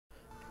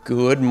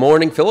Good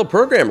morning, fellow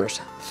programmers.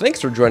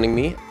 Thanks for joining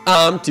me.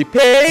 I'm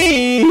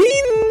T-Pain,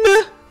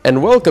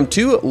 and welcome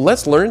to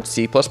Let's Learn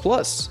C++.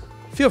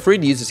 Feel free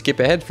to use the skip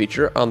ahead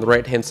feature on the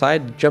right hand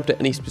side to jump to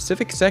any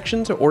specific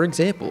sections or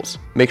examples.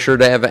 Make sure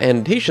to have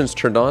annotations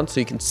turned on so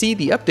you can see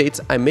the updates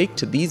I make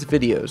to these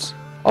videos.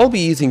 I'll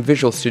be using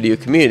Visual Studio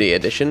Community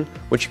Edition,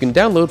 which you can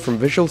download from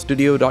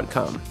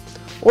visualstudio.com,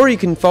 or you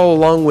can follow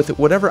along with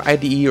whatever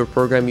IDE or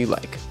program you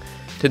like.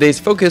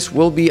 Today's focus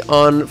will be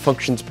on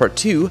Functions Part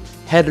 2,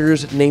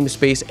 Headers,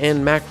 Namespace,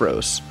 and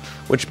Macros,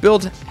 which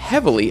build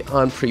heavily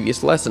on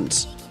previous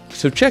lessons.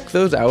 So check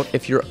those out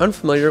if you're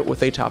unfamiliar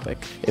with a topic.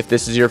 If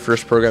this is your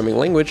first programming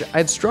language,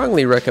 I'd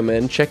strongly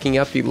recommend checking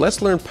out the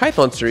Let's Learn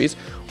Python series,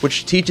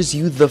 which teaches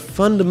you the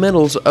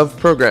fundamentals of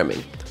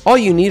programming. All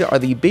you need are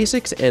the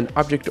Basics and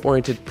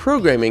Object-Oriented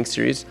Programming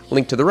series,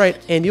 linked to the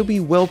right, and you'll be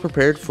well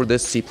prepared for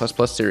this C++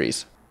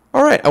 series.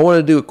 Alright, I want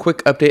to do a quick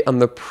update on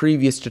the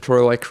previous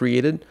tutorial I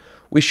created.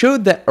 We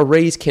showed that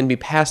arrays can be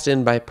passed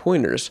in by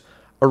pointers.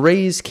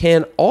 Arrays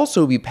can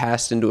also be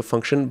passed into a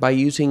function by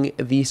using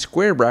the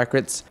square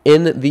brackets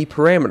in the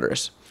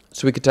parameters.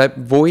 So we could type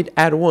void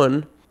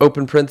add1,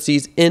 open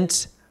parentheses,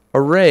 int,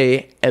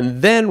 array,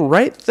 and then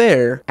right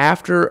there,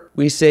 after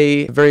we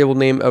say variable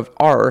name of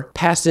r,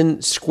 pass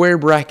in square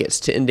brackets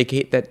to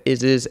indicate that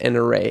it is an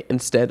array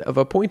instead of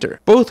a pointer.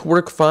 Both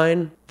work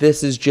fine.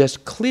 This is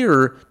just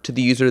clearer to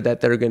the user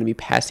that they're going to be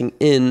passing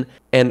in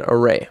an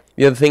array.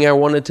 The other thing I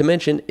wanted to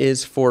mention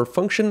is for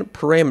function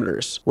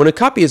parameters. When a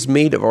copy is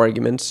made of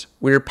arguments,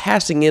 we're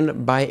passing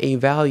in by a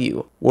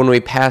value. When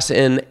we pass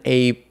in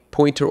a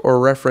pointer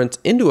or reference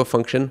into a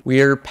function, we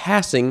are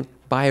passing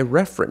by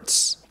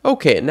reference.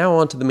 Okay, now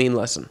on to the main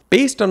lesson.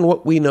 Based on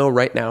what we know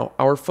right now,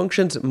 our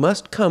functions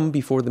must come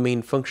before the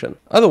main function.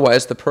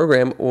 Otherwise, the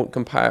program won't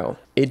compile.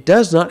 It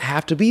does not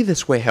have to be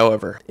this way,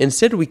 however.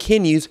 Instead, we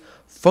can use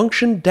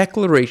function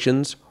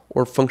declarations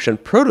or function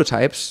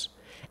prototypes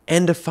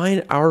and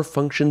define our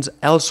functions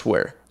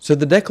elsewhere. So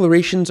the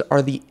declarations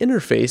are the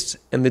interface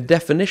and the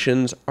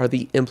definitions are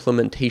the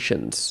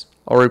implementations.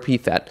 I'll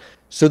repeat that.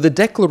 So the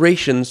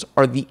declarations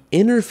are the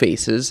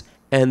interfaces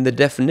and the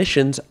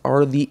definitions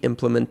are the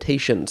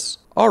implementations.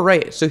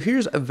 Alright, so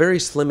here's a very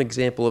slim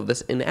example of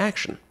this in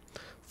action.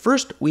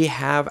 First, we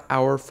have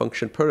our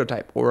function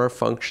prototype or our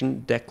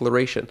function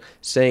declaration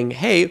saying,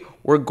 hey,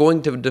 we're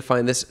going to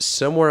define this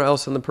somewhere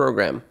else in the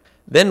program.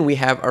 Then we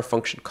have our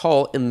function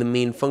call in the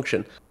main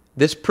function.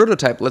 This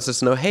prototype lets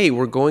us know, hey,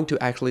 we're going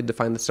to actually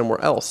define this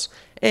somewhere else.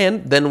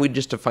 And then we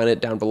just define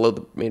it down below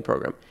the main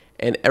program.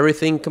 And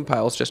everything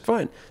compiles just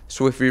fine.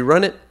 So if we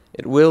run it,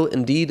 it will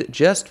indeed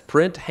just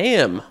print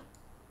ham.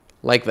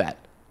 Like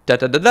that.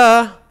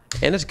 Da-da-da-da.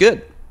 And it's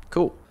good.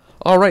 Cool.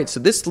 Alright, so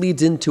this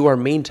leads into our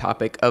main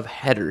topic of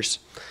headers.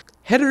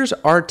 Headers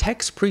are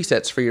text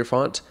presets for your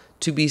font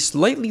to be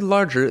slightly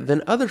larger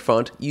than other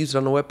font used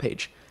on a web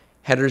page.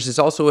 Headers is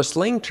also a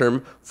slang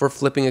term for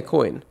flipping a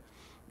coin.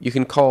 You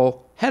can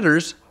call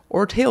headers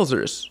or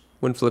tailsers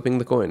when flipping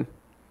the coin.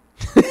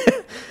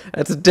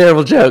 That's a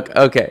terrible joke.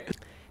 Okay.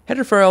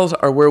 Header files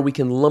are where we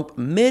can lump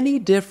many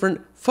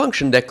different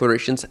function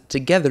declarations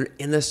together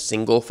in a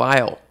single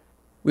file.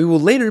 We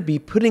will later be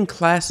putting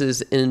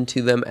classes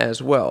into them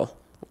as well.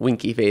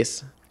 Winky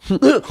face.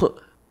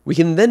 We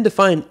can then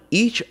define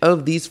each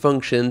of these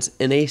functions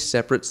in a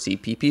separate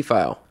CPP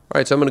file.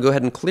 Alright, so I'm going to go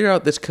ahead and clear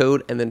out this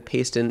code and then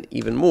paste in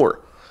even more.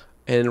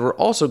 And we're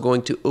also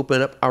going to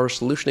open up our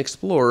Solution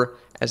Explorer,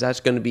 as that's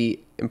going to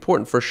be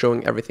important for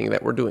showing everything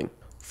that we're doing.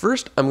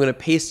 First, I'm going to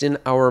paste in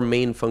our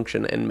main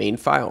function and main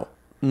file.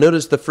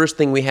 Notice the first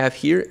thing we have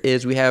here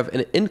is we have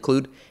an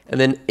include, and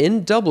then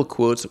in double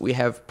quotes, we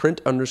have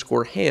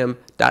print_ham.h,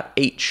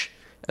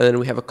 and then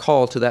we have a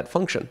call to that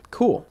function.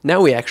 Cool.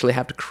 Now we actually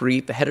have to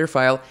create the header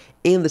file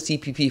and the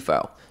CPP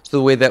file. So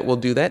the way that we'll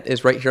do that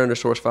is right here under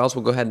source files,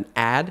 we'll go ahead and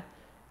add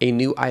a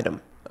new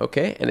item.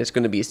 Okay, and it's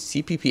going to be a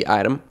CPP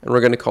item, and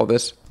we're going to call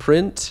this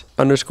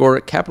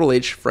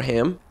print_H for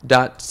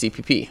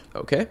ham.cpp.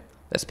 Okay,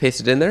 let's paste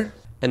it in there.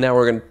 And now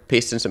we're going to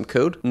paste in some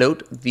code.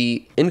 Note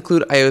the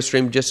include IO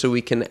stream just so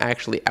we can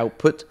actually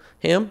output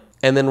ham.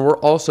 And then we're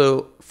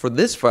also, for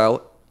this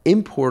file,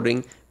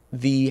 importing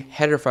the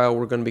header file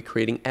we're going to be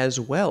creating as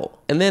well.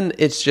 And then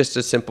it's just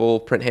a simple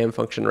print ham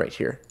function right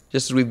here,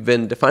 just as we've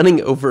been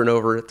defining over and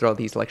over throughout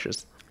these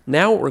lectures.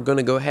 Now we're going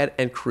to go ahead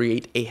and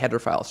create a header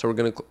file. So we're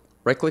going to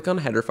right click on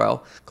header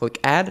file, click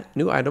add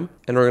new item,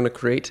 and we're going to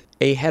create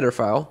a header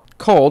file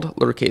called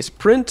lowercase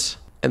print,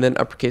 and then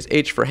uppercase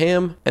H for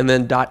ham, and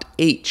then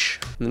 .h,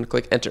 and then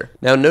click enter.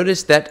 Now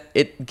notice that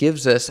it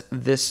gives us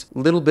this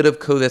little bit of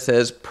code that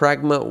says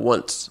pragma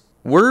once.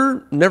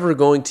 We're never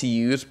going to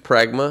use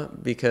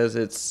pragma because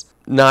it's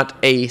not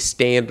a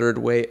standard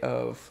way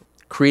of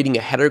creating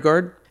a header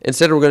guard.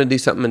 Instead, we're going to do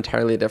something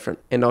entirely different,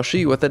 and I'll show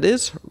you what that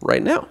is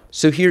right now.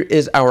 So here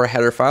is our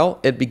header file.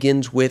 It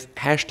begins with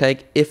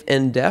hashtag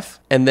ifndef,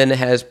 and then it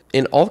has,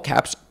 in all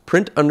caps,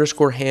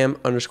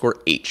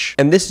 print_ham_h.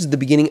 And this is the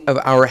beginning of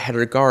our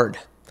header guard.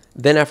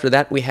 Then after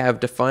that, we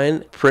have define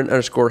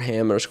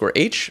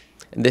print_ham_h,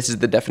 and this is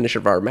the definition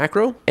of our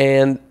macro.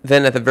 And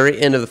then at the very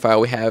end of the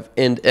file, we have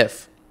end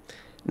if.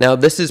 Now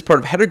this is part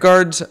of header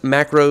guards,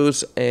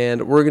 macros,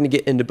 and we're going to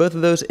get into both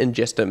of those in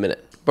just a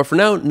minute. But for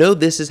now, know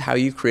this is how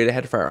you create a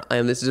header file,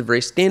 and this is a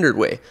very standard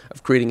way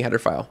of creating a header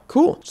file.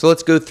 Cool. So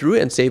let's go through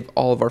and save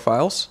all of our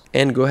files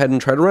and go ahead and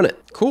try to run it.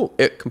 Cool.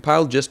 It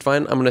compiled just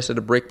fine. I'm going to set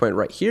a breakpoint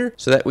right here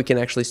so that we can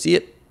actually see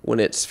it when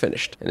it's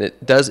finished. And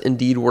it does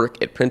indeed work.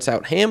 It prints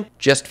out ham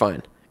just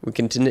fine. We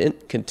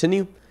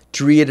continue.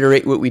 To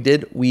reiterate what we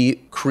did, we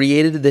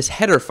created this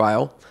header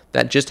file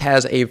that just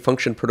has a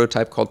function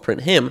prototype called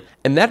print ham,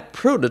 and that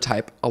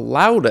prototype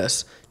allowed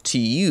us to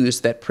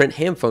use that print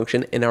ham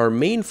function in our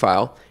main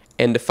file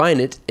and define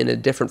it in a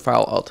different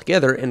file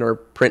altogether in our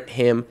print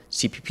ham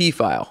CPP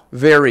file.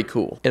 Very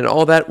cool. And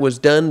all that was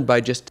done by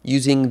just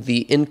using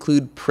the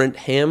include print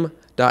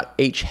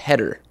ham.h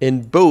header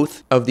in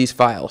both of these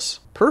files.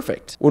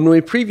 Perfect. When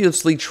we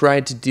previously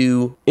tried to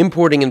do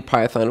importing in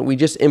Python, we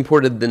just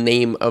imported the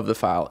name of the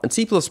file. And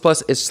C++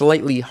 is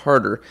slightly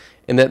harder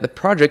in that the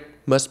project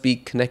must be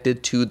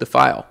connected to the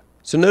file.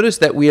 So notice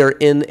that we are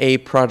in a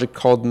project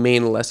called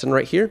main lesson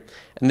right here,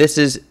 and this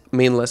is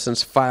main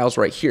lesson's files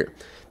right here.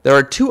 There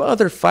are two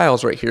other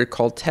files right here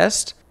called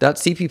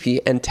test.cpp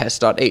and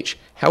test.h.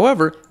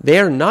 However, they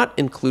are not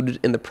included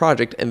in the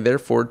project and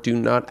therefore do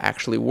not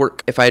actually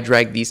work. If I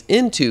drag these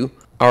into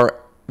our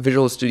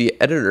Visual Studio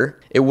Editor,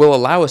 it will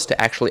allow us to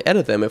actually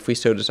edit them if we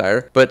so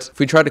desire. But if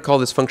we try to call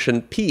this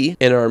function p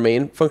in our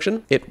main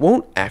function, it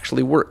won't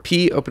actually work.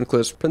 P, open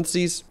close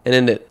parentheses, and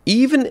end it.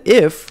 Even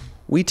if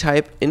we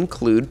type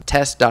include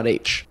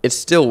test.h, it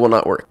still will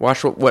not work.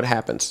 Watch what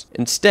happens.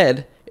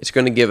 Instead, it's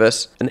going to give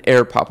us an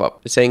error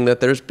pop-up saying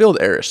that there's build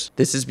errors.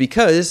 This is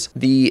because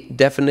the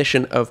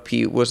definition of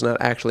P was not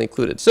actually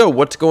included. So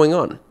what's going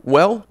on?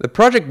 Well, the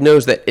project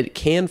knows that it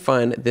can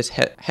find this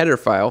header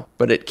file,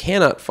 but it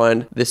cannot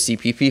find this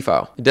CPP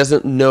file. It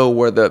doesn't know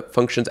where the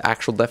function's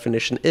actual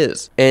definition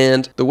is.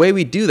 And the way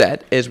we do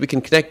that is we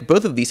can connect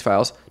both of these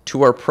files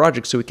to our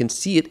project so we can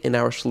see it in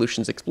our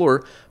Solutions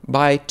Explorer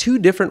by two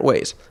different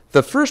ways.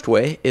 The first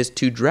way is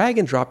to drag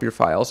and drop your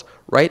files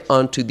right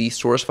onto the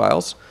source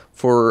files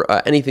for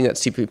anything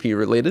that's CPP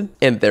related,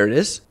 and there it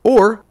is.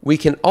 Or we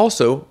can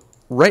also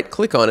right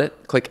click on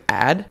it, click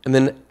add, and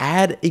then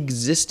add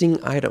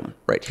existing item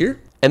right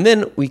here. And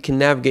then we can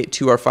navigate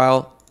to our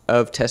file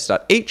of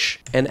test.h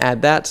and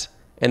add that,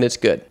 and it's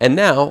good. And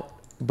now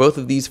both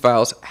of these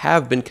files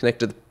have been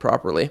connected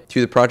properly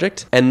to the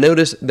project, and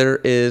notice there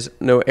is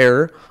no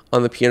error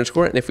on the p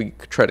underscore, and if we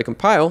try to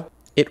compile,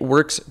 it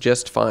works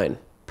just fine.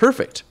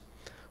 Perfect.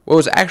 What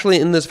was actually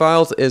in this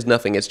files is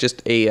nothing. It's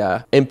just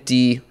a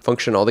empty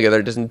function altogether.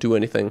 It doesn't do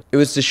anything. It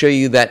was to show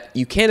you that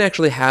you can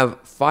actually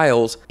have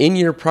files in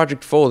your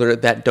project folder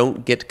that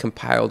don't get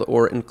compiled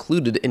or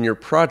included in your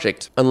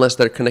project unless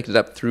they're connected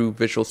up through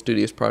Visual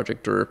Studio's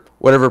project or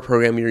whatever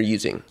program you're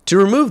using. To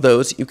remove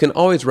those, you can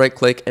always right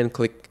click and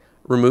click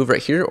remove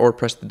right here or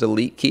press the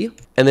delete key.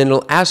 And then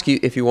it'll ask you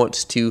if you want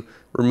to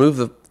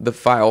remove the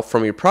file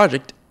from your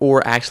project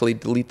or actually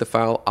delete the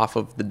file off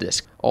of the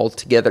disk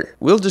altogether.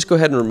 We'll just go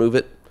ahead and remove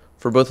it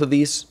for both of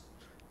these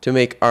to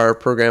make our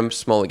program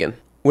small again.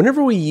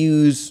 Whenever we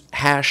use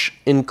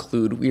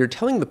 #include, we are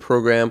telling the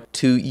program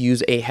to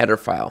use a header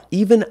file.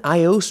 Even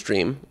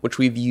IOStream, which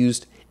we've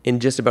used in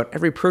just about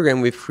every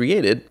program we've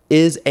created,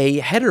 is a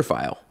header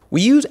file.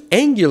 We use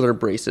angular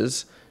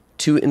braces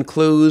to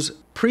enclose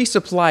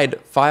pre-supplied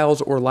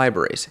files or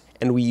libraries,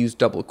 and we use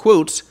double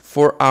quotes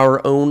for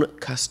our own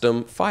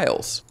custom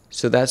files.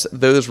 So that's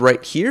those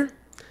right here,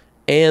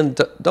 and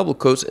double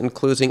quotes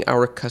enclosing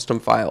our custom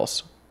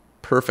files.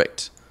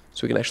 Perfect.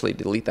 So we can actually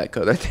delete that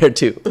code right there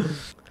too.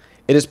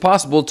 It is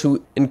possible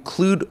to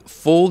include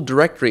full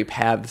directory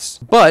paths,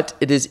 but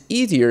it is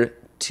easier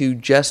to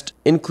just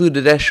include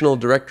additional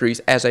directories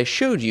as I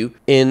showed you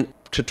in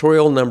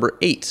tutorial number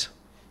 8,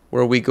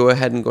 where we go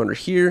ahead and go under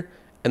here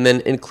and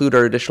then include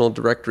our additional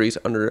directories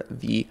under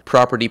the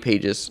property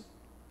pages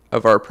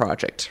of our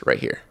project right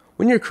here.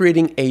 When you're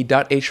creating a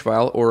 .h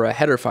file or a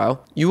header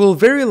file, you will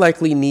very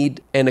likely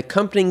need an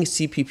accompanying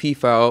CPP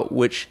file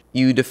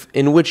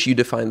in which you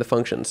define the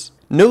functions.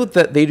 Note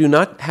that they do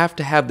not have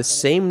to have the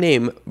same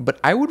name,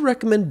 but I would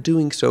recommend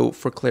doing so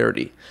for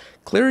clarity.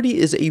 Clarity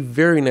is a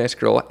very nice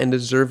girl and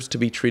deserves to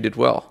be treated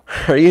well.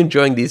 Are you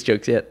enjoying these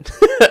jokes yet?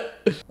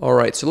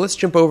 Alright, so let's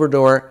jump over to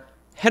our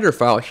header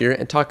file here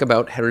and talk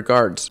about header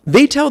guards.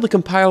 They tell the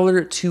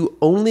compiler to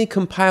only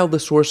compile the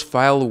source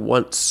file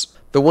once.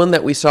 The one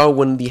that we saw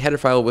when the header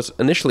file was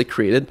initially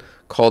created,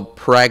 called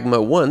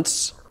pragma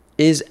once,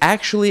 is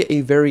actually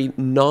a very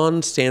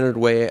non-standard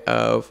way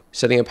of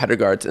setting up header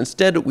guards.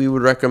 Instead, we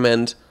would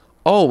recommend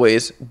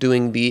always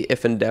doing the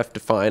if and def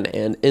define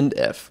and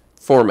endif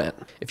format.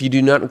 If you do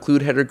not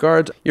include header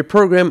guards, your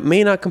program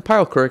may not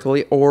compile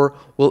correctly or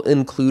will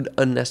include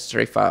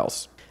unnecessary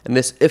files. And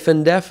this if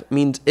and def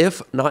means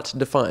if not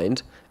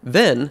defined,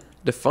 then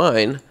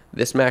define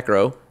this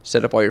macro,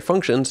 set up all your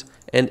functions,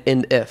 and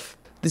endif.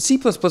 The C++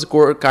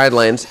 core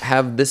guidelines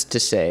have this to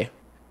say.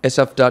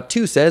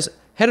 SF.2 says,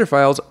 header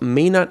files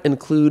may not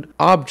include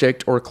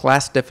object or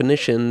class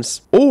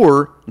definitions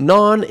or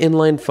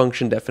non-inline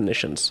function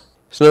definitions.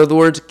 So in other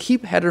words,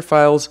 keep header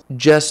files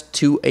just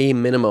to a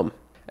minimum.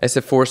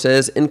 SF4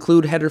 says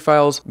include header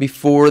files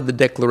before the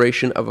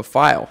declaration of a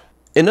file.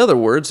 In other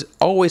words,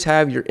 always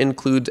have your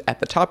includes at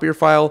the top of your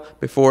file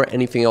before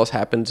anything else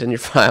happens in your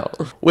file,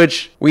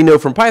 which we know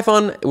from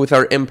Python with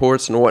our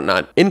imports and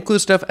whatnot. Include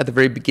stuff at the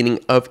very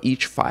beginning of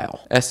each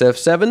file.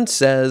 SF7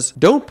 says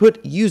don't put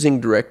using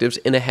directives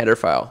in a header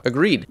file.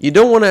 Agreed. You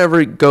don't want to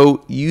ever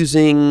go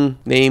using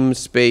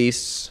namespace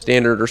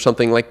standard or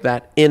something like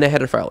that in a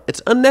header file.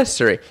 It's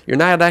unnecessary. You're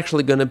not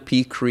actually going to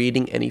be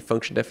creating any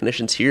function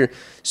definitions here,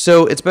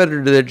 so it's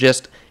better to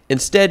just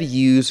instead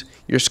use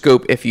your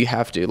scope if you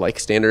have to, like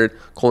standard,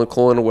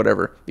 colon, or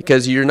whatever,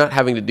 because you're not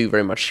having to do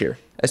very much here.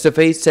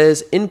 SF8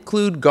 says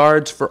include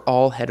guards for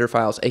all header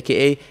files,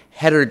 aka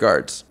header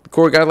guards. The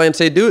core guidelines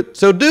say do it,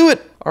 so do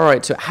it. All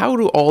right, so how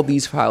do all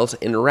these files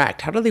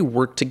interact? How do they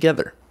work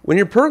together? When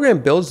your program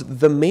builds,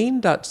 the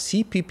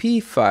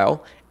main.cpp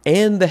file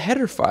and the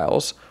header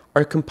files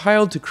are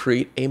compiled to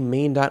create a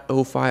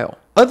main.o file.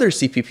 Other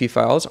CPP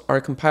files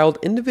are compiled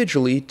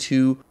individually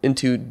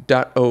into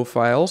 .o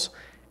files,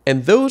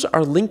 and those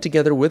are linked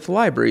together with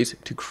libraries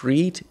to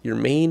create your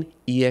main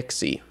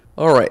exe.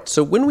 Alright,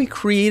 so when we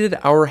created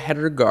our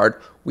header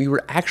guard, we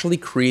were actually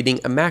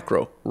creating a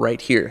macro right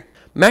here.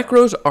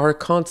 Macros are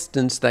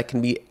constants that can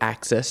be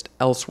accessed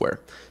elsewhere.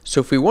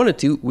 So if we wanted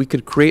to, we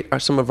could create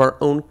some of our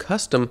own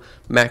custom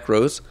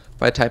macros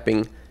by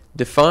typing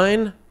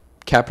define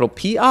capital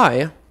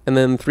PI and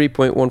then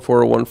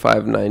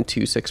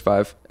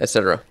 3.14159265,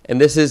 etc. And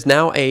this is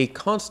now a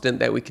constant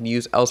that we could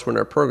use elsewhere in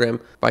our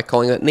program by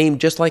calling that name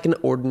just like an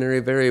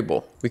ordinary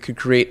variable. We could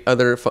create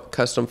other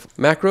custom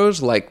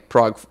macros like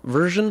prog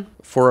version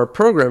for our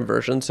program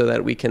version so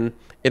that we can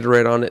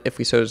iterate on it if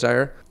we so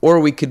desire. Or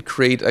we could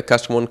create a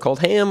custom one called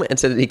ham and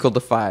set it equal to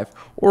 5.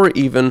 Or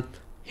even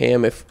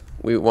ham if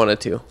we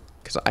wanted to,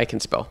 because I can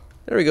spell.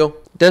 There we go.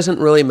 Doesn't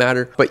really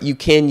matter, but you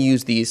can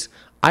use these.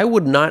 I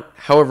would not,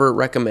 however,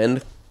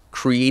 recommend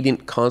creating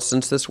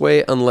constants this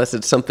way unless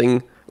it's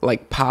something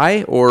like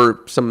pi or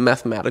some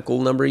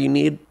mathematical number you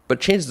need, but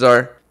chances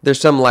are there's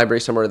some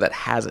library somewhere that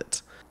has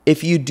it.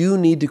 If you do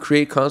need to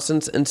create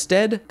constants,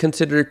 instead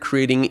consider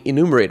creating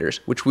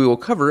enumerators, which we will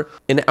cover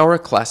in our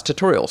class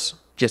tutorials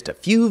just a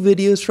few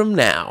videos from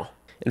now.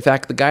 In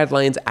fact, the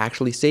guidelines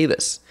actually say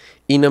this.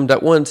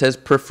 enum.1 says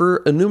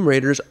prefer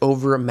enumerators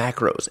over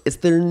macros. It's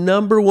their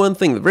number one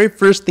thing. The very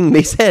first thing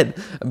they said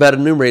about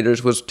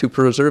enumerators was to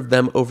preserve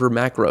them over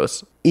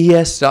macros.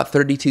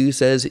 es.32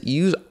 says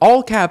use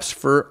all caps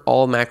for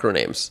all macro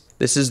names.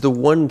 This is the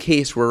one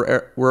case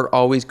where we're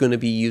always going to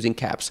be using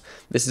caps.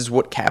 This is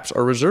what caps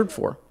are reserved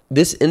for.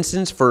 This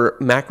instance for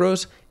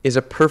macros is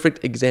a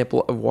perfect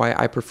example of why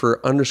I prefer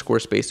underscore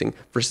spacing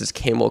versus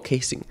camel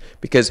casing.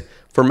 Because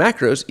for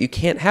macros, you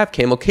can't have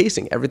camel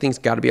casing. Everything's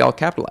got to be all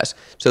capitalized.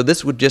 So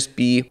this would just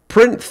be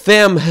print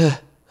them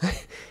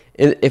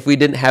if we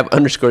didn't have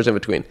underscores in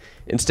between.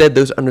 Instead,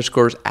 those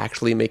underscores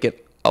actually make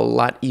it a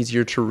lot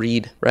easier to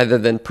read rather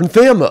than print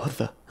them.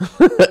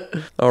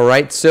 All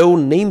right, so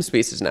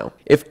namespaces now.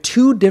 If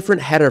two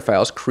different header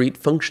files create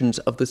functions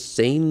of the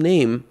same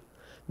name,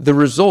 the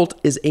result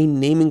is a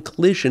naming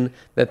collision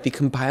that the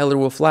compiler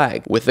will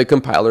flag with a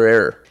compiler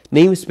error.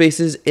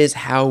 Namespaces is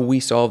how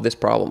we solve this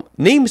problem.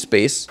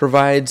 Namespace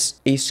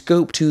provides a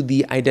scope to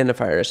the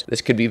identifiers.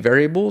 This could be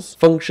variables,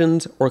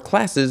 functions, or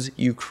classes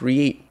you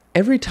create.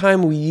 Every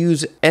time we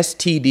use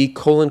std :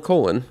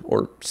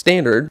 or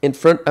standard in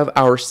front of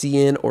our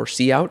cin or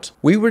cout,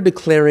 we were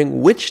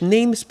declaring which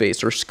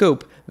namespace or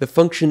scope the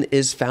function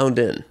is found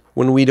in.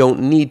 When we don't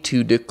need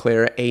to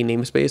declare a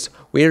namespace,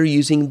 we are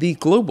using the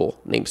global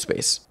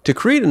namespace. To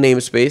create a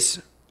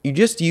namespace, you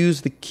just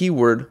use the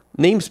keyword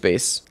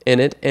namespace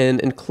in it and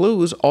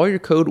enclose all your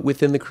code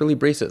within the curly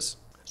braces.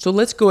 So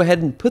let's go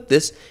ahead and put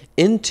this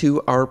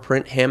into our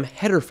print ham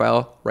header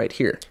file right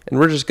here. And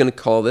we're just going to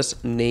call this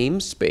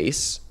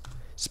namespace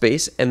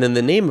space, and then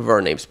the name of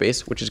our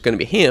namespace, which is going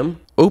to be ham,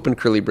 open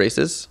curly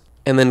braces,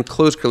 and then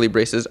close curly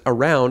braces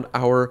around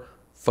our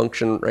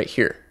function right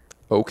here.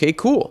 Okay,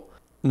 cool.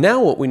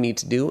 Now what we need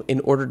to do in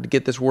order to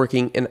get this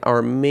working in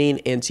our main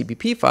and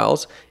CPP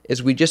files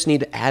is we just need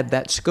to add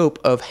that scope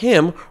of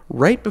ham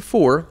right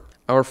before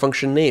our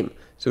function name.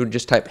 So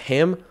just type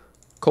ham :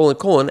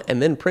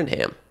 and then print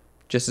ham.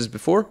 Just as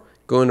before,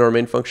 go into our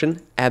main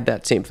function, add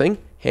that same thing,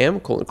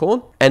 ham :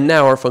 and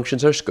now our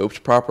functions are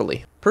scoped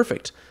properly.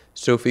 Perfect.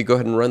 So if we go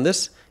ahead and run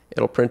this,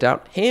 it'll print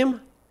out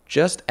ham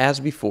just as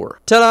before.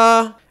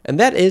 Ta-da! And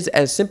that is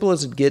as simple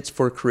as it gets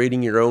for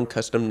creating your own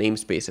custom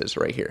namespaces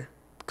right here.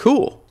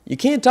 Cool. You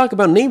can't talk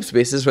about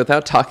namespaces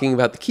without talking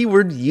about the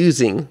keyword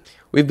using.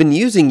 We've been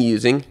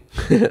using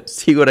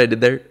see what I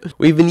did there?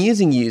 We've been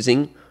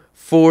using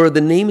for the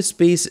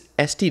namespace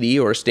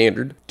std or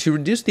standard to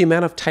reduce the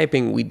amount of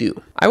typing we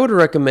do. I would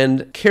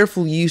recommend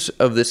careful use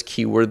of this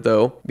keyword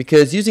though,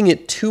 because using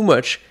it too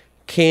much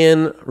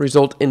can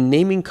result in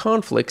naming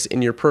conflicts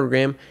in your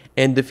program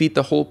and defeat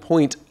the whole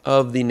point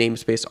of the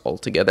namespace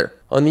altogether.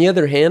 On the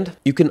other hand,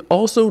 you can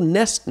also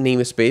nest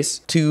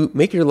namespace to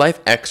make your life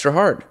extra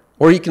hard.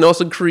 Or you can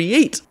also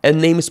create a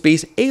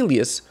namespace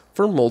alias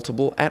for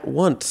multiple at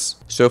once.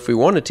 So if we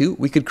wanted to,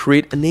 we could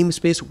create a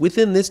namespace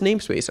within this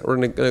namespace. We're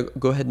gonna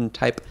go ahead and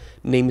type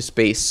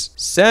namespace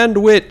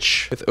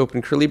sandwich with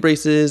open curly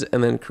braces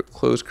and then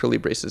close curly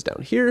braces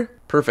down here.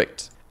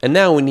 Perfect. And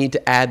now we need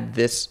to add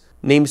this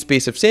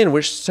namespace of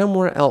sandwich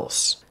somewhere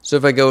else. So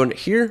if I go in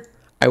here,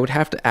 I would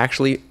have to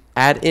actually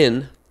add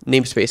in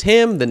namespace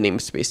ham, then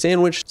namespace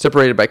sandwich,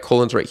 separated by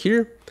colons right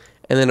here,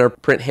 and then our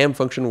print ham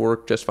function will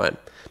work just fine.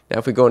 Now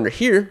if we go under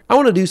here, I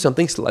want to do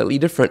something slightly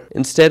different.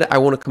 Instead, I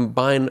want to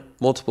combine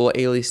multiple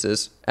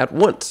aliases at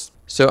once.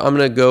 So I'm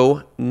going to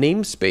go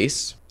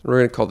namespace, we're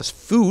going to call this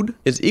food,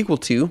 is equal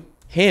to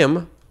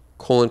ham,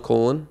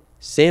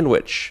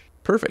 sandwich.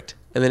 Perfect.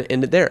 And then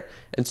end it there.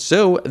 And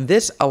so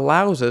this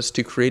allows us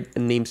to create a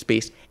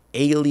namespace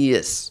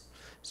alias.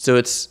 So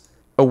it's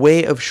a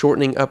way of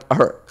shortening up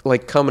our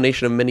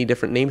combination of many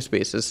different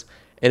namespaces,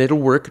 and it'll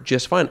work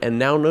just fine. And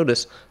now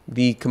notice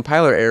the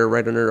compiler error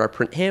right under our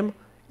print ham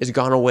is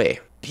gone away.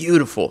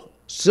 Beautiful.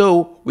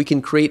 So we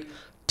can create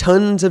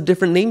tons of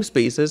different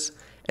namespaces,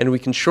 and we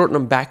can shorten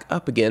them back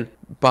up again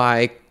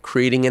by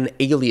creating an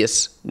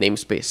alias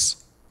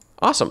namespace.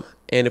 Awesome.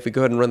 And if we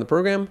go ahead and run the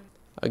program,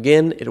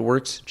 again, it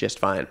works just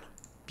fine.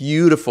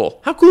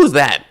 Beautiful. How cool is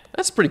that?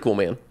 That's pretty cool,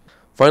 man.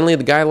 Finally,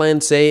 the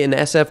guidelines say in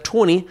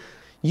SF20,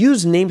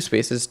 use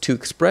namespaces to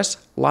express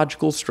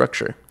logical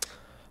structure.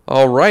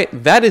 All right,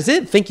 that is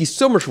it. Thank you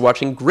so much for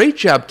watching. Great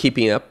job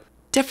keeping up.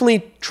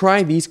 Definitely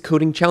try these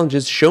coding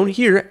challenges shown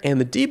here and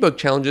the debug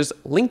challenges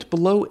linked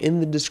below in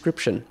the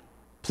description.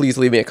 Please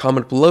leave me a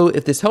comment below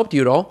if this helped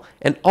you at all,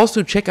 and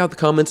also check out the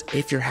comments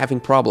if you're having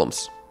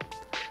problems.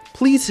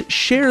 Please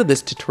share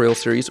this tutorial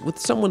series with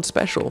someone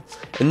special,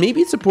 and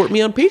maybe support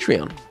me on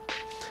Patreon.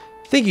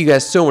 Thank you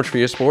guys so much for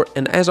your support,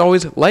 and as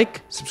always,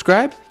 like,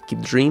 subscribe, keep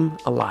the dream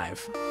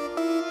alive.